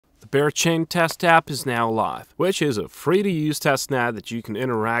The Berachain Test app is now live, which is a free-to-use testnet that you can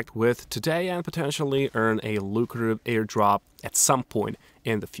interact with today and potentially earn a lucrative airdrop at some point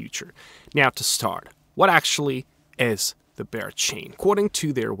in the future. Now to start, what actually is the Berachain? According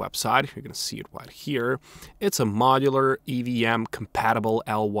to their website, you're going to see it right here, it's a modular EVM-compatible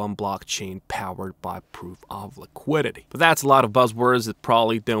L1 blockchain powered by proof of liquidity. But that's a lot of buzzwords that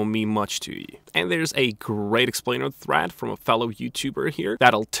probably don't mean much to you. And there's a great explainer thread from a fellow YouTuber here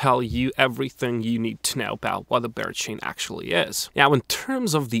that'll tell you everything you need to know about what the Berachain actually is. Now, in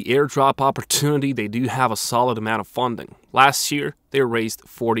terms of the airdrop opportunity, they do have a solid amount of funding. Last year, they raised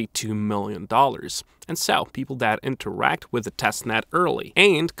 $42 million. And so, people that interact with the testnet early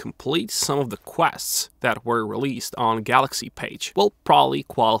and complete some of the quests that were released on Galaxy page will probably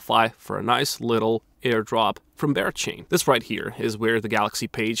qualify for a nice little airdrop from Berachain. This right here is where the Galaxy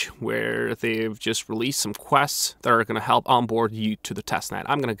page where they've just released some quests that are going to help onboard you to the testnet.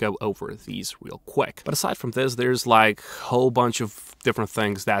 I'm going to go over these real quick. But aside from this, there's like a whole bunch of different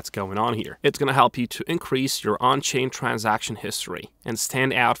things that's going on here. It's going to help you to increase your on-chain transaction history and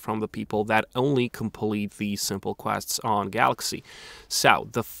stand out from the people that only complete these simple quests on Galaxy. So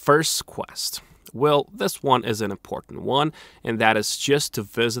the first quest, well, this one is an important one, and that is just to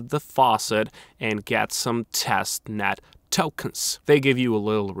visit the faucet and get some testnet tokens. They give you a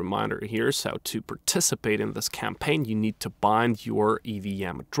little reminder here, so to participate in this campaign, you need to bind your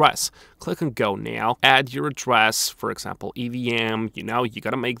EVM address. Click on Go Now, add your address, for example, EVM, you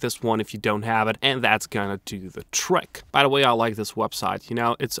gotta make this one if you don't have it, and that's gonna do the trick. By the way, I like this website,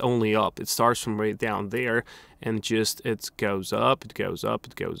 it's only up. It starts from right down there, and just, it goes up, it goes up,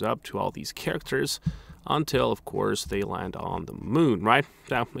 it goes up to all these characters, until, of course, they land on the moon, right?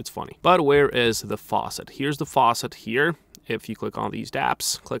 Now, it's funny. But where is the faucet? Here's the faucet here. If you click on these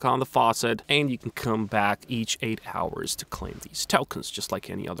dApps, click on the faucet, and you can come back each 8 hours to claim these tokens, just like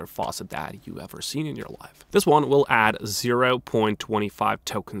any other faucet that you ever seen in your life. This one will add 0.25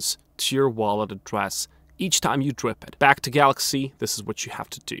 tokens to your wallet address each time you drip it. Back to Galaxy, this is what you have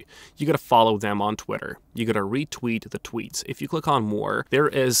to do. You gotta follow them on Twitter. You gotta retweet the tweets. If you click on more, there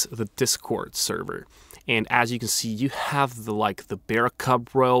is the Discord server. And as you can see, you have the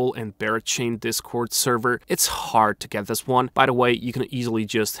Beracup role and Berachain Discord server. It's hard to get this one. By the way, you can easily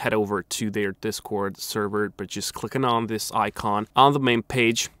just head over to their Discord server, but just clicking on this icon on the main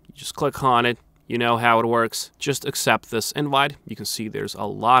page, you just click on it. You know how it works. Just accept this invite. You can see there's a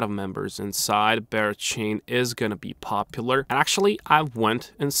lot of members inside. Berachain is going to be popular. And actually, I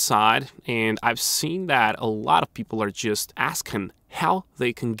went inside and I've seen that a lot of people are just asking how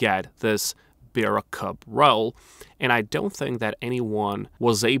they can get this Beracup role. And I don't think that anyone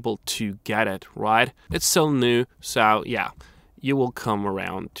was able to get it, right? It's still new, so yeah. You will come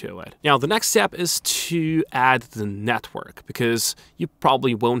around to it. Now, the next step is to add the network, because you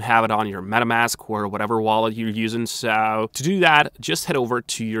probably won't have it on your MetaMask or whatever wallet you're using. So to do that, just head over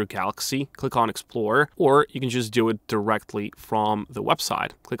to your Galaxy, click on Explore, or you can just do it directly from the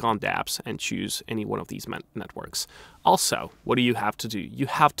website. Click on dApps and choose any one of these networks. Also, what do you have to do? You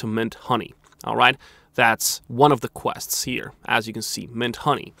have to mint honey, all right? That's one of the quests here, as you can see, mint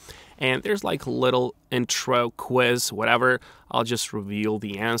honey. And there's like a little intro quiz, whatever. I'll just reveal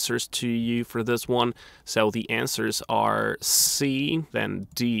the answers to you for this one. So the answers are C, then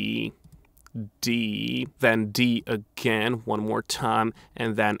D, D, then D again, one more time,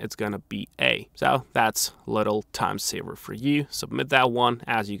 and then it's gonna be A. So that's a little time saver for you. Submit that one.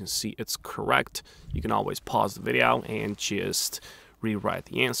 As you can see, it's correct. You can always pause the video and just rewrite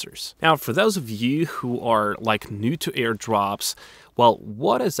the answers. Now, for those of you who are new to airdrops, well,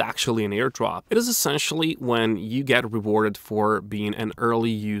 what is actually an airdrop? It is essentially when you get rewarded for being an early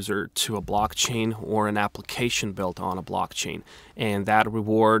user to a blockchain or an application built on a blockchain. And that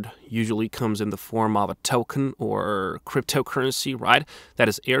reward usually comes in the form of a token or cryptocurrency, right? That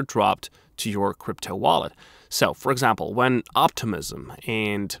is airdropped to your crypto wallet. So, for example, when Optimism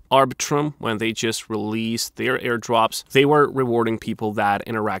and Arbitrum, when they just released their airdrops, they were rewarding people that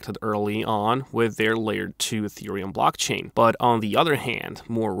interacted early on with their layer 2 Ethereum blockchain. But on the other hand,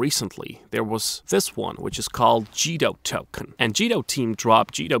 more recently, there was this one, which is called Jito token. And Jito team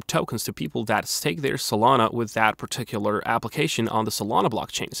dropped Jito tokens to people that stake their Solana with that particular application on the Solana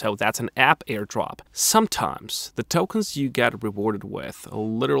blockchain. So that's an app airdrop. Sometimes the tokens you get rewarded with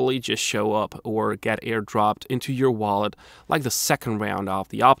literally just show up or get airdropped into your wallet like the second round of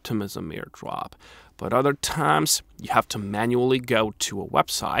the Optimism airdrop. But other times you have to manually go to a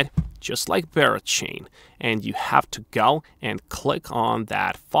website just like Berachain, and you have to go and click on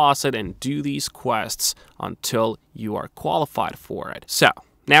that faucet and do these quests until you are qualified for it. So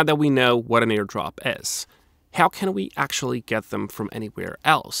now that we know what an airdrop is, how can we actually get them from anywhere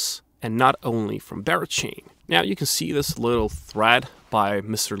else and not only from Berachain? Now, you can see this little thread by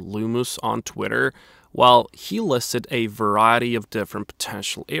Mr. Lumus on Twitter. Well, he listed a variety of different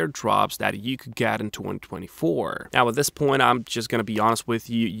potential airdrops that you could get in 2024. Now, at this point, I'm just going to be honest with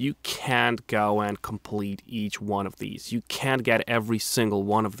you. You can't go and complete each one of these. You can't get every single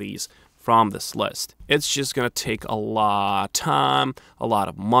one of these from this list. It's just going to take a lot of time, a lot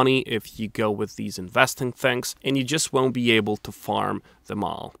of money if you go with these investing things, and you just won't be able to farm them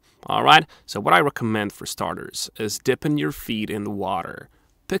all. All right? So what I recommend for starters is dipping your feet in the water.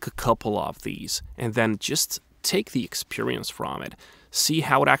 Pick a couple of these and then just take the experience from it. See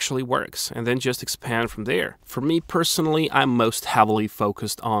how it actually works and then just expand from there. For me personally, I'm most heavily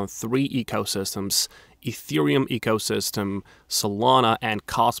focused on 3 ecosystems: Ethereum ecosystem, Solana, and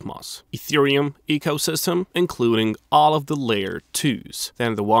Cosmos. Ethereum ecosystem, including all of the layer 2s.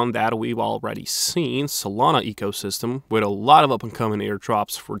 Then the one that we've already seen, Solana ecosystem, with a lot of up-and-coming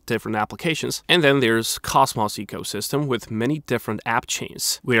airdrops for different applications. And then there's Cosmos ecosystem with many different app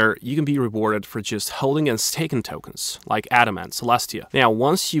chains, where you can be rewarded for just holding and staking tokens, like Atom and Celestia. Now,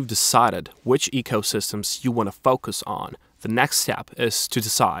 once you've decided which ecosystems you want to focus on, the next step is to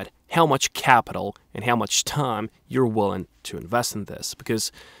decide how much capital and how much time you're willing to invest in this,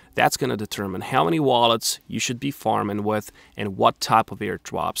 because that's going to determine how many wallets you should be farming with and what type of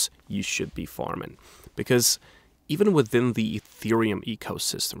airdrops you should be farming. Because even within the Ethereum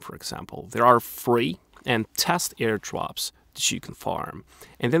ecosystem, for example, there are free and test airdrops that you can farm.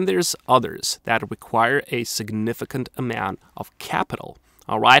 And then there's others that require a significant amount of capital.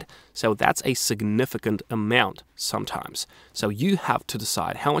 All right, so that's a significant amount sometimes. So you have to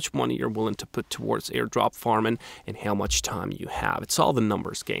decide how much money you're willing to put towards airdrop farming and how much time you have. It's all the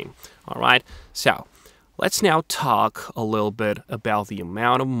numbers game. All right, so let's now talk a little bit about the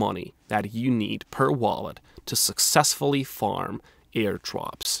amount of money that you need per wallet to successfully farm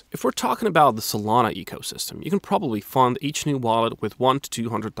airdrops. If we're talking about the Solana ecosystem, you can probably fund each new wallet with $100 to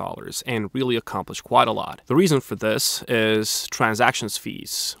 $200 and really accomplish quite a lot. The reason for this is transactions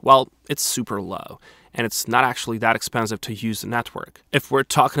fees. Well, it's super low, and it's not actually that expensive to use the network. If we're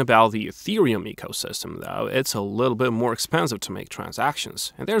talking about the Ethereum ecosystem, though, it's a little bit more expensive to make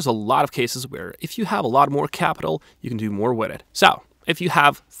transactions. And there's a lot of cases where if you have a lot more capital, you can do more with it. So, if you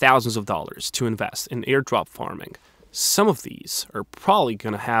have thousands of dollars to invest in airdrop farming, some of these are probably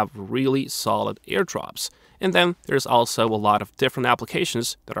going to have really solid airdrops. And then there's also a lot of different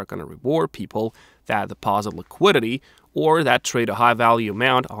applications that are going to reward people that deposit liquidity or that trade a high value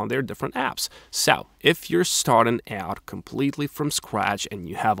amount on their different apps. So if you're starting out completely from scratch and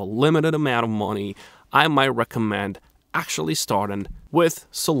you have a limited amount of money, I might recommend actually starting with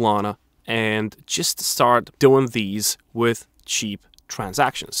Solana and just start doing these with cheap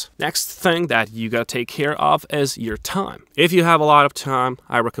transactions. Next thing that you gotta take care of is your time. If you have a lot of time,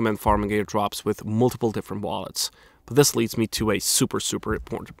 I recommend farming airdrops with multiple different wallets. But this leads me to a super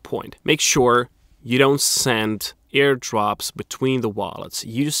important point. Make sure you don't send airdrops between the wallets.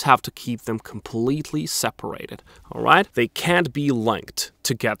 You just have to keep them completely separated. All right? They can't be linked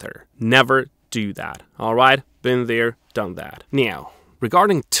together. Never do that. All right? Been there, done that. Now,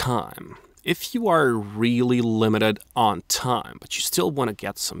 regarding time, if you are really limited on time, but you still want to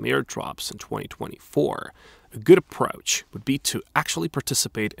get some airdrops in 2024, a good approach would be to actually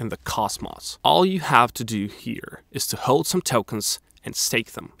participate in the Cosmos. All you have to do here is to hold some tokens and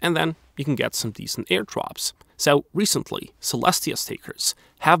stake them, and then you can get some decent airdrops. So recently, Celestia stakers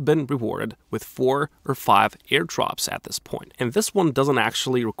have been rewarded with 4 or 5 airdrops at this point. And this one doesn't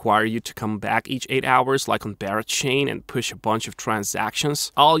actually require you to come back each 8 hours like on Berachain and push a bunch of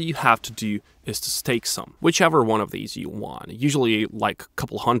transactions. All you have to do is to stake some, whichever one of these you want. Usually like a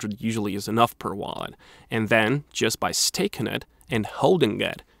couple hundred usually is enough per wallet. And then just by staking it and holding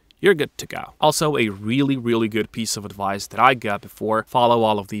it, you're good to go. Also, a really good piece of advice that I got before: follow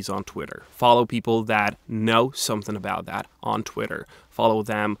all of these on Twitter. Follow people that know something about that on Twitter. Follow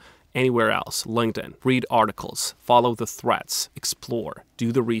them anywhere else, LinkedIn. Read articles, follow the threads, explore,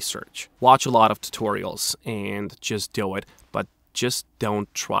 do the research. Watch a lot of tutorials and just do it, but just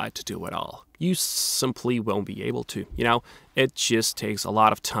don't try to do it all. You simply won't be able to, it just takes a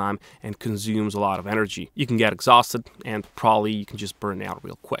lot of time and consumes a lot of energy. You can get exhausted and probably you can just burn out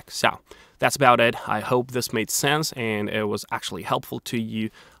real quick. So that's about it. I hope this made sense and it was actually helpful to you.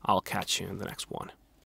 I'll catch you in the next one.